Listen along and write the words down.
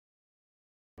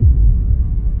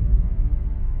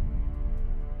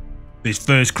This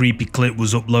first creepy clip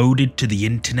was uploaded to the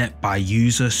internet by a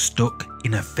user stuck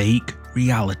in a fake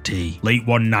reality. Late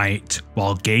one night,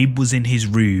 while Gabe was in his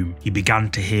room, he began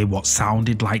to hear what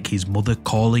sounded like his mother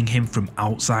calling him from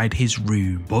outside his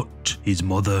room, but his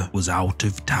mother was out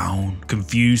of town.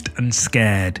 Confused and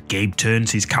scared, Gabe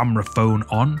turns his camera phone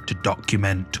on to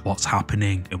document what's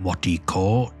happening, and what he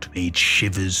caught made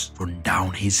shivers run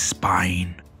down his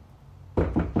spine.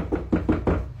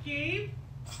 Gabe?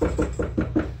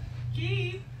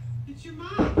 Gabe, it's your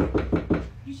mom.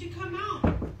 You should come out.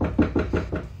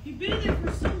 You've been there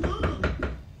for so long.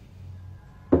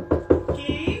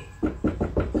 Gabe,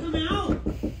 come out.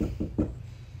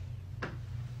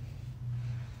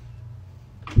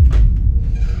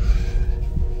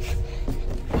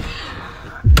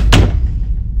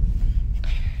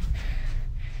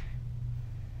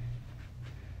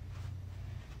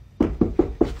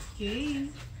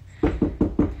 Gabe?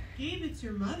 Gabe, it's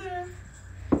your mother.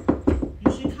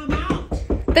 You should come out.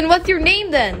 Then what's your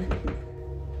name then?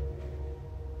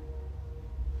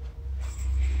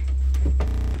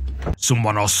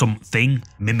 Someone or something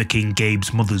mimicking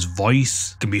Gabe's mother's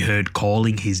voice can be heard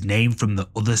calling his name from the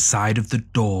other side of the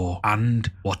door,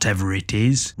 and whatever it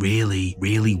is really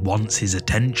wants his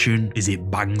attention as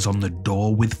it bangs on the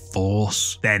door with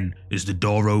force. Then, as the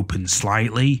door opens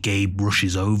slightly, Gabe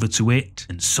rushes over to it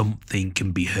and something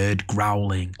can be heard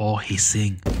growling or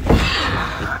hissing.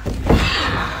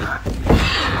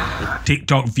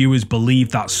 TikTok viewers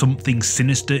believe that something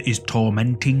sinister is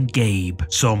tormenting Gabe.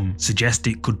 Some suggest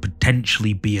it could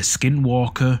potentially be a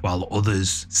skinwalker, while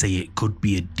others say it could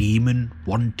be a demon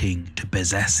wanting to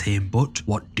possess him. But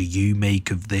what do you make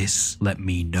of this? Let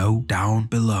me know down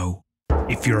below.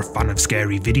 If you're a fan of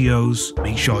scary videos,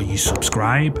 make sure you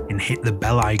subscribe and hit the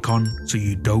bell icon so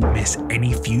you don't miss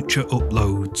any future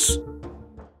uploads.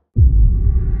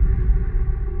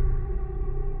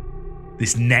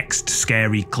 This next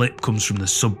scary clip comes from the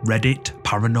subreddit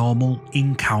Paranormal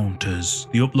Encounters.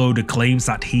 The uploader claims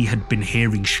that he had been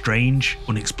hearing strange,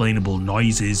 unexplainable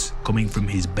noises coming from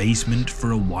his basement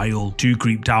for a while. Too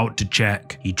creeped out to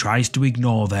check, he tries to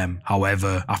ignore them.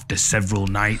 However, after several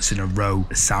nights in a row,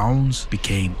 the sounds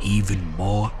became even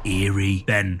more eerie.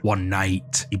 Then, one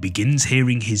night, he begins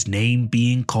hearing his name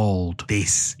being called.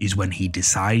 This is when he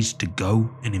decides to go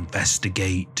and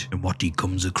investigate, and what he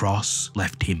comes across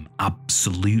left him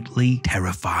absolutely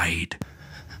terrified.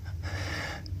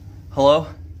 Hello?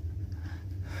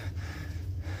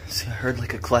 See, I heard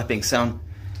like a clapping sound.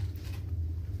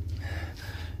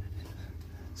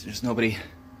 So there's nobody.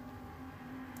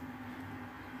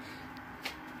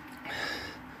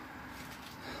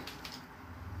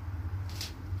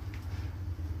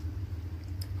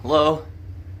 Hello?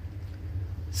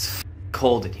 It's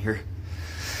cold in here.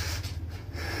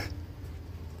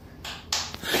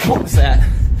 What was that?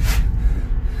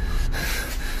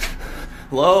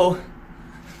 Hello?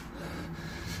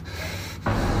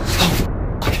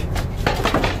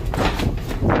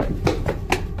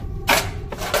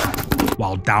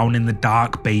 While down in the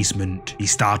dark basement,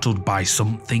 he's startled by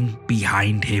something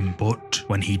behind him, but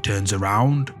when he turns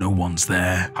around, no one's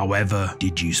there. However,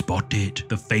 did you spot it?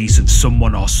 The face of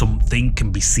someone or something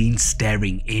can be seen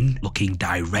staring in, looking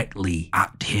directly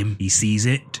at him. He sees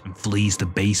it and flees the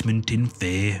basement in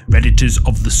fear. Redditors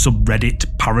of the subreddit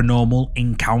Paranormal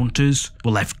Encounters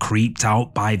were left creeped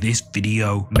out by this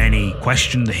video. Many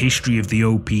question the history of the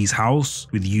OP's house,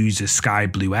 with user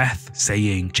SkyBlueeth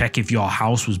saying, check if your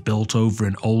house was built over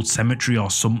an old cemetery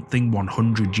or something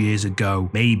 100 years ago.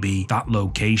 Maybe that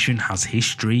location has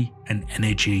history and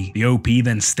energy. The OP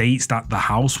then states that the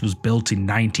house was built in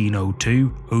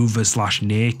 1902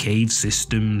 over/near cave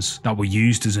systems that were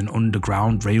used as an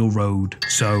underground railroad.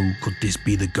 So could this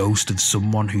be the ghost of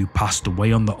someone who passed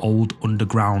away on the old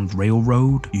underground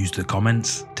railroad? Use the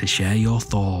comments to share your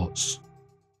thoughts.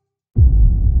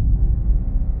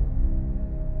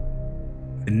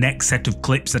 The next set of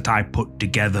clips that I put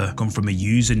together come from a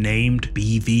user named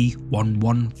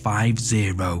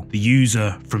BV1150. The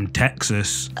user from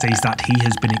Texas says that he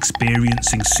has been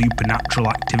experiencing supernatural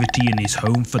activity in his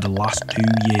home for the last 2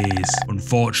 years.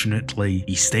 Unfortunately,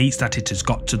 he states that it has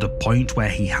got to the point where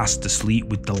he has to sleep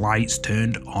with the lights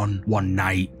turned on. One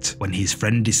night, when his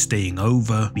friend is staying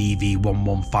over,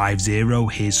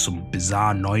 BV1150 hears some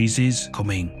bizarre noises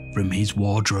coming from his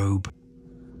wardrobe.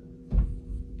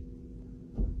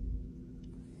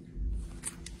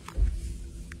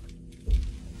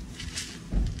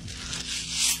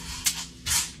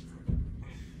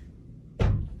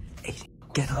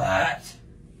 Get up.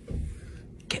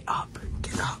 Get up.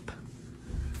 Get up.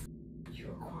 You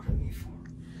recorded me for?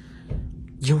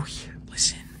 You're here.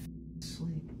 Listen.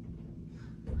 Sleep.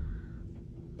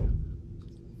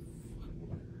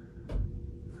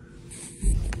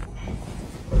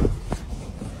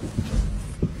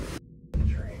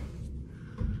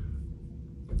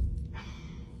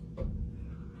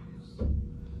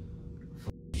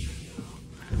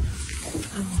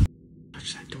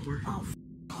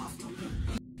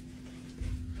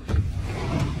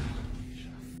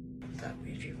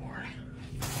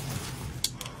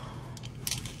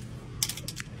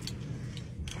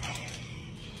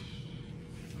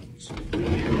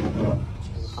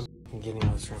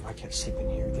 room. I can't sleep in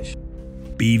here. This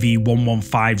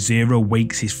BV1150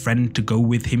 wakes his friend to go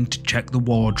with him to check the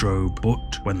wardrobe,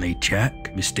 but when they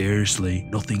check, mysteriously,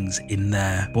 nothing's in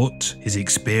there. But his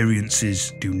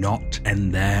experiences do not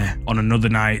end there. On another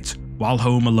night, while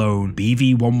home alone,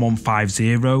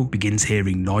 BV1150 begins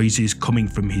hearing noises coming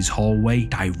from his hallway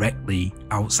directly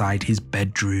outside his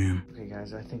bedroom. Okay,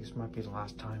 guys, I think this might be the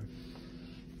last time.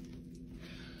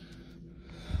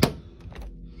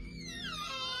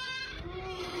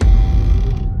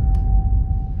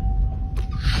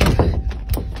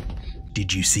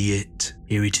 Did you see it?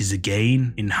 Here it is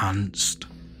again, enhanced.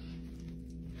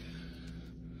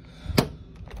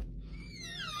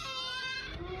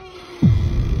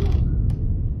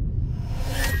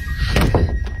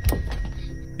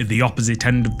 At the opposite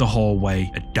end of the hallway,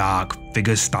 a dark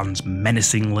figure stands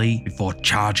menacingly before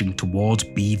charging towards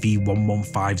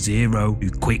BV1150,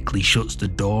 who quickly shuts the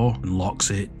door and locks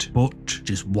it. But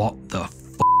just what the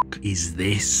fuck is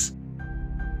this?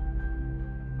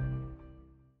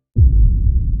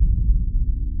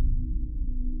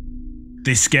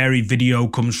 This scary video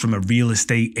comes from a real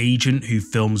estate agent who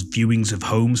films viewings of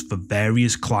homes for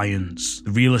various clients. The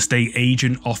real estate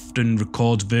agent often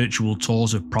records virtual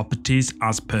tours of properties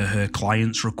as per her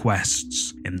client's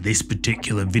requests, and this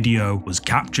particular video was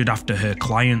captured after her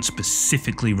client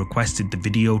specifically requested the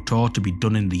video tour to be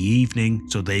done in the evening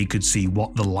so they could see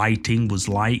what the lighting was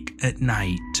like at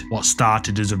night. What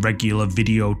started as a regular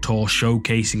video tour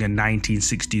showcasing a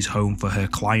 1960s home for her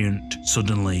client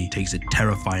suddenly takes a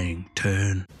terrifying turn.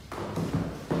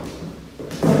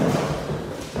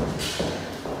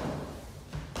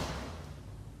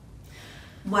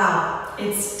 Wow,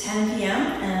 it's 10 p.m.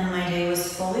 and my day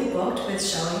was fully booked with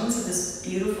showings of this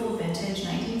beautiful vintage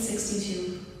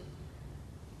 1962.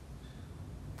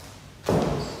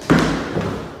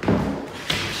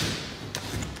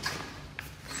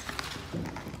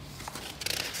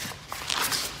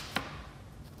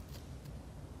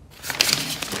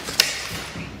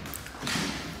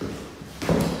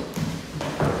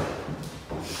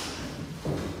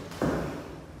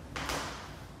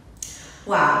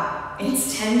 Wow,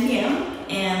 it's 10 p.m.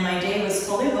 and my day was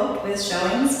fully booked with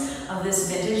showings of this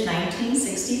vintage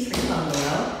 1963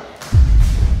 bungalow.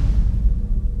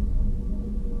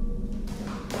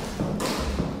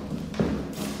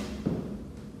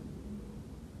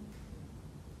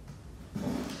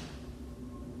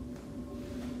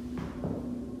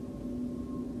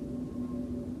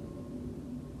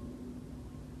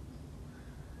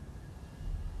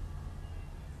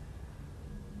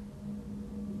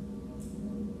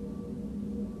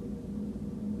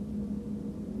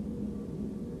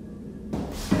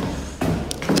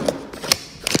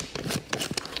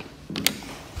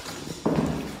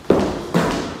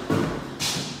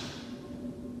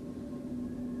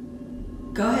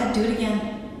 Go ahead, do it again.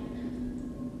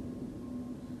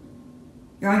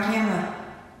 You're on camera.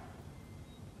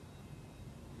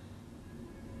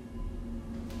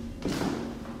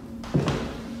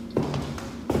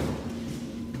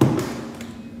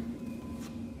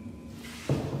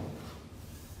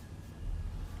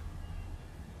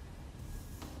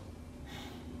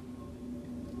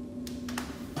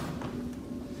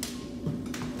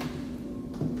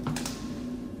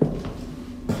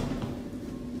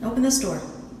 Open this door.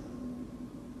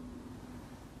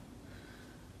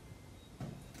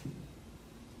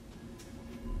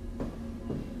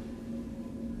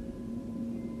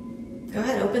 Go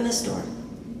ahead, open this door.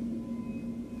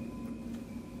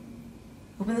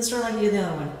 Open this door like you did the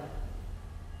other one.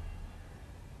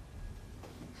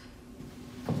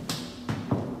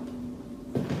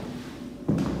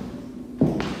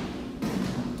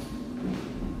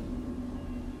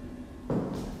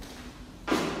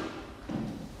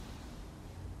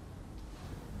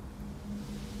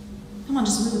 Come on,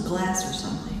 just move the glass or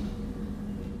something.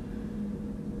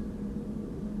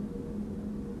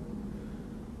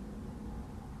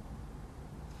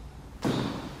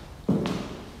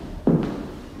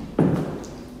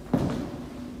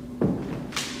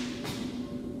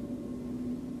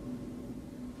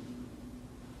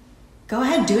 Go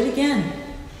ahead, do it again.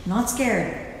 I'm not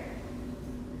scared.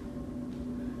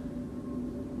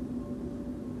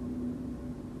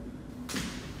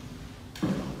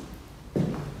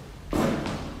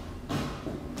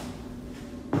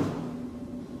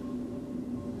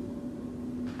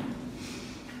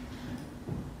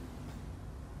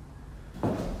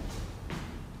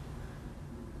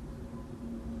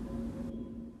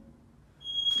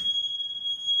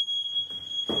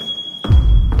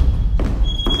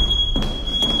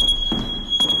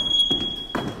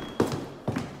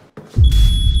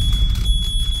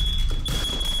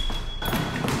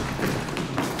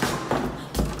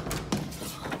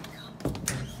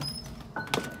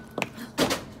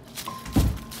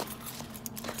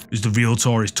 As the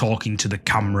realtor is talking to the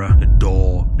camera, a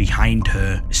door behind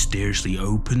her mysteriously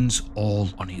opens all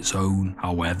on its own.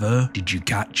 However, did you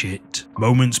catch it?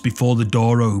 Moments before the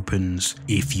door opens,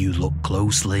 if you look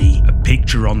closely, a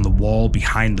picture on the wall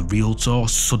behind the realtor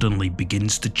suddenly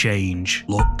begins to change.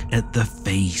 Look at the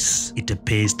face. It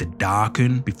appears to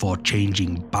darken before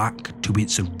changing back to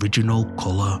its original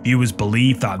colour. Viewers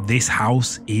believe that this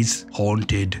house is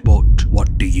haunted, but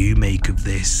what do you make of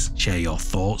this? Share your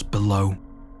thoughts below.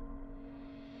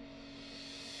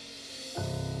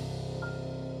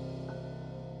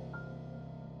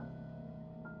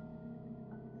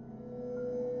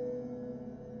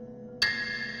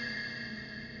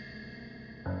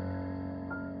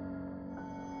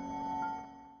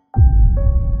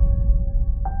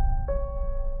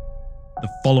 The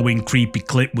following creepy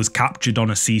clip was captured on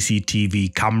a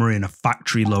CCTV camera in a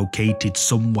factory located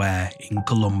somewhere in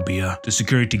Colombia. The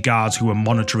security guards who were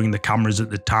monitoring the cameras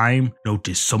at the time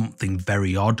noticed something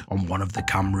very odd on one of the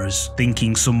cameras.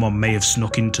 Thinking someone may have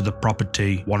snuck into the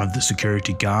property, one of the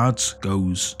security guards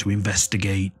goes to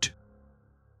investigate.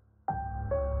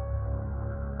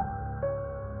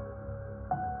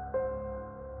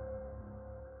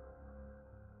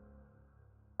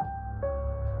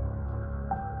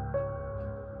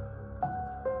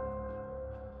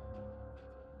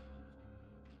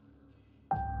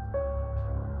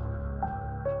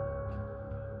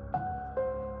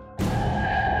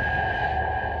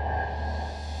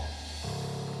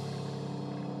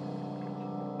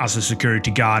 As the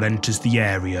security guard enters the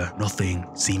area, nothing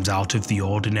seems out of the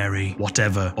ordinary.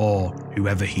 Whatever or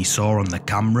whoever he saw on the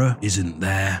camera isn't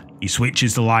there. He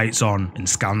switches the lights on and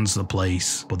scans the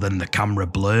place, but then the camera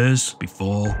blurs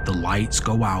before the lights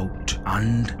go out,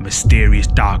 and a mysterious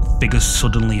dark figure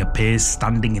suddenly appears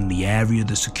standing in the area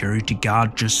the security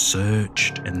guard just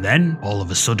searched. And then, all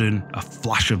of a sudden, a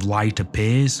flash of light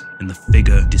appears and the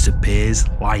figure disappears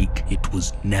like it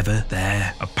was never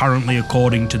there. Apparently,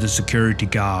 according to the security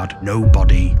guard,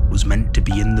 nobody was meant to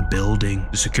be in the building.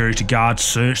 The security guard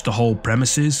searched the whole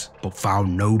premises, but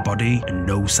found nobody and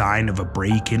no sign of a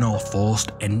break-in or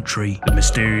forced entry. The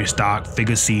mysterious dark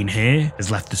figure seen here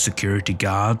has left the security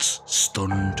guards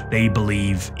stunned. They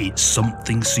believe it's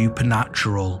something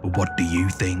supernatural, but what do you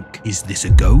think? Is this a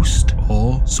ghost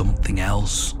or something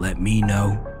else? Let me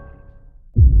know.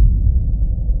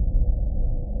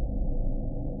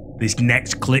 This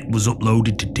next clip was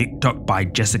uploaded to TikTok by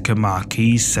Jessica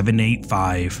Marquez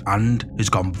 785 and has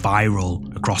gone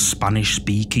viral across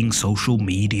Spanish-speaking social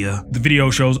media. The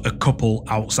video shows a couple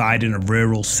outside in a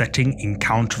rural setting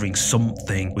encountering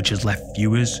something which has left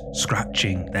viewers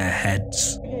scratching their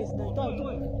heads.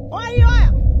 Olha aí,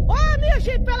 olha! Olha, minha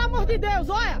gente, pelo amor de Deus,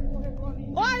 olha!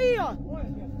 Olha aí, ó!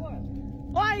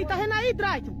 Olha aí, tá vendo aí,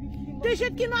 Drayton? Tem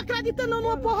gente que não acredita não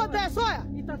numa porra dessa, olha!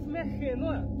 E tá se mexendo,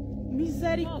 olha!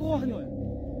 Misericórdia!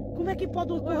 Como é que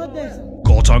pode uma porra dessa?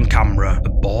 Caught on camera, a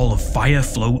ball of fire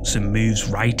floats and moves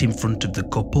right in front of the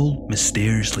couple,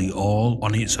 mysteriously all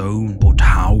on its own. But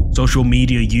how? Social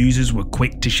media users were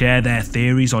quick to share their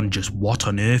theories on just what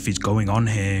on earth is going on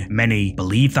here. Many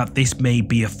believe that this may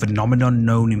be a phenomenon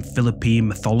known in Philippine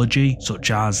mythology, such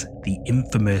as the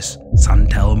infamous San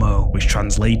Telmo, which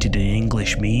translated in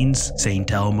English means Saint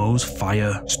Elmo's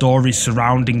fire. Stories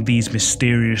surrounding these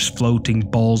mysterious floating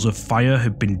balls of fire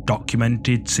have been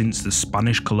documented since the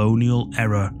Spanish colonial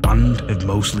era and have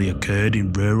mostly occurred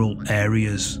in rural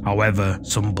areas. However,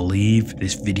 some believe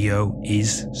this video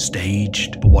is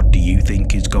staged. But what do you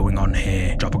think is going on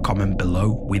here? Drop a comment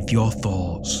below with your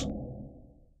thoughts.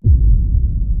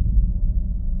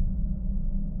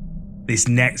 This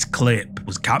next clip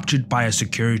was captured by a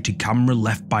security camera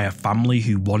left by a family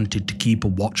who wanted to keep a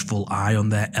watchful eye on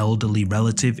their elderly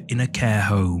relative in a care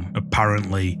home.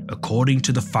 Apparently, according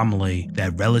to the family,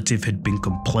 their relative had been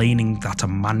complaining that a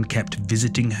man kept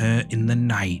visiting her in the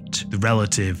night. The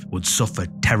relative would suffer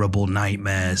terrible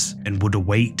nightmares and would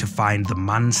awake to find the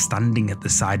man standing at the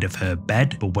side of her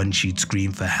bed, but when she'd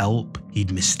scream for help,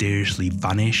 he'd mysteriously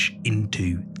vanish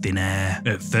into thin air.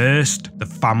 At first, the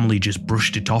family just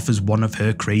brushed it off as one of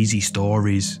her crazy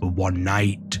stories, but one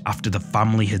night, after the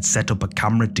family had set up a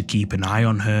camera to keep an eye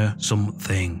on her,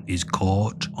 something is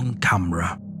caught on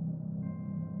camera.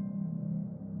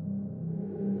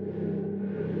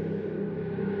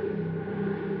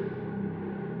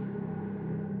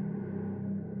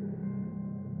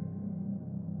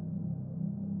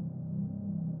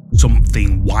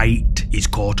 Something white is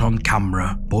caught on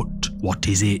camera, but what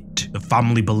is it? The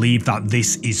family believe that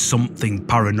this is something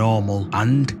paranormal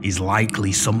and is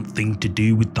likely something to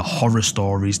do with the horror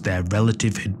stories their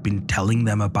relative had been telling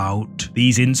them about.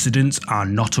 These incidents are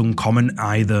not uncommon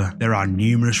either. There are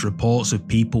numerous reports of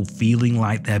people feeling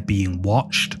like they're being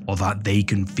watched or that they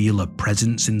can feel a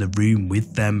presence in the room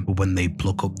with them, but when they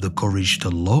pluck up the courage to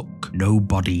look,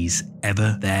 nobody's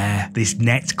ever there. This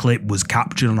next clip was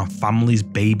captured on a family's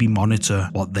baby monitor.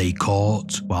 What they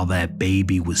caught while their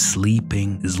baby was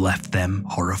sleeping has left them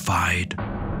horrified.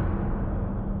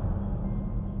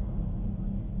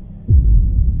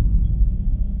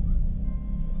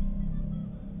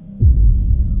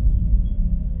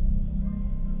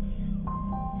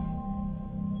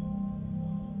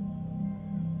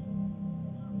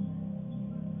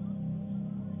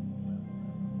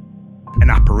 An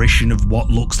apparition of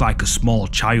what looks like a small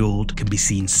child can be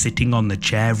seen sitting on the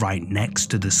chair right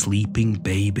next to the sleeping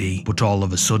baby, but all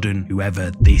of a sudden, whoever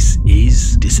this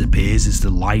is disappears as the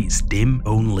lights dim,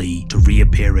 only to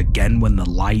reappear again when the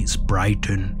lights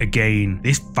brighten. Again,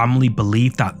 this family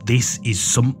believe that this is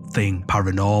something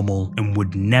paranormal and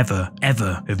would never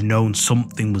ever have known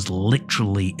something was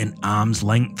literally an arm's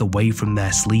length away from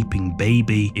their sleeping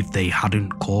baby if they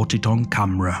hadn't caught it on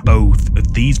camera. Both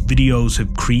of these videos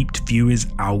have creeped viewers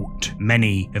out.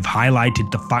 Many have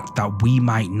highlighted the fact that we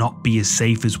might not be as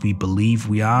safe as we believe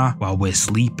we are while we're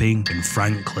sleeping, and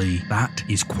frankly, that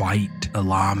is quite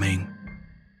alarming.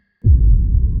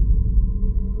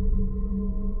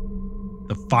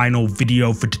 The final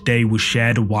video for today was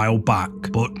shared a while back,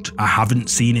 but I haven't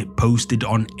seen it posted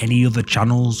on any other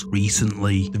channels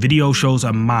recently. The video shows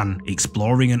a man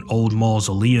exploring an old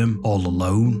mausoleum all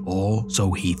alone, or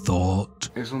so he thought.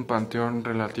 Es un panteón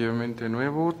relativamente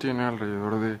nuevo, tiene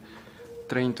alrededor de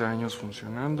 30 años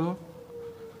funcionando.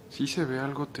 Sí se ve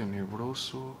algo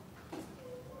tenebroso,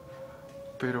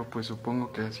 pero pues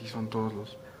supongo que así son todos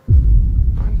los...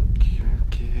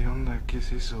 ¿Qué onda? ¿Qué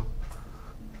es eso?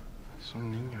 Es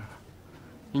un niño.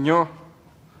 Niño.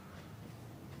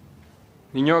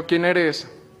 Niño, ¿quién eres?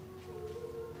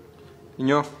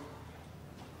 Niño.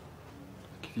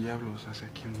 ¿Qué diablos hace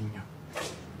aquí un niño?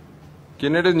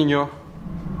 ¿Quién eres, niño?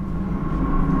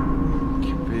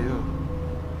 ¿Qué pedo?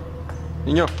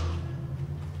 Niño.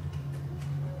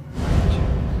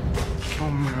 No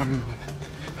mames.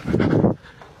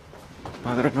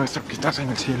 Padre nuestro que estás en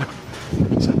el cielo,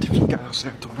 santificado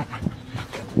sea tu nombre.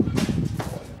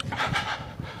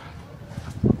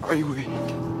 Ay, güey.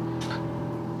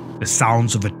 The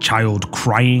sounds of a child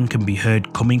crying can be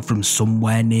heard coming from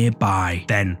somewhere nearby.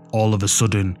 Then, all of a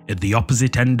sudden, at the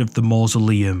opposite end of the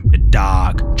mausoleum, a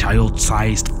dark,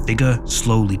 child-sized figure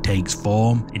slowly takes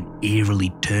form and eerily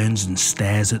turns and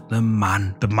stares at the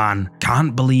man. The man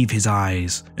can't believe his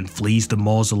eyes and flees the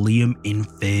mausoleum in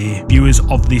fear. Viewers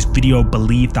of this video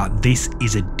believe that this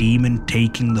is a demon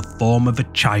taking the form of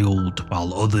a child,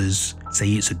 while others say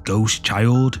it's a ghost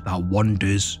child that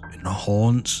wanders and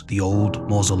haunts the old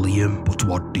mausoleum. But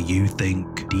what do you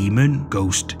think? Demon,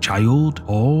 ghost child,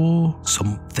 or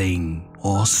something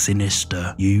more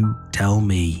sinister? You tell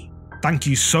me. Thank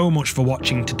you so much for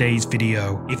watching today's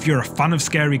video. If you're a fan of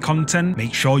scary content,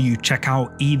 make sure you check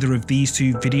out either of these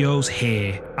two videos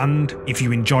here. And if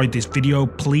you enjoyed this video,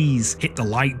 please hit the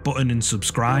like button and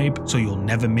subscribe so you'll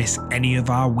never miss any of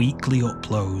our weekly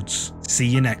uploads. See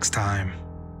you next time.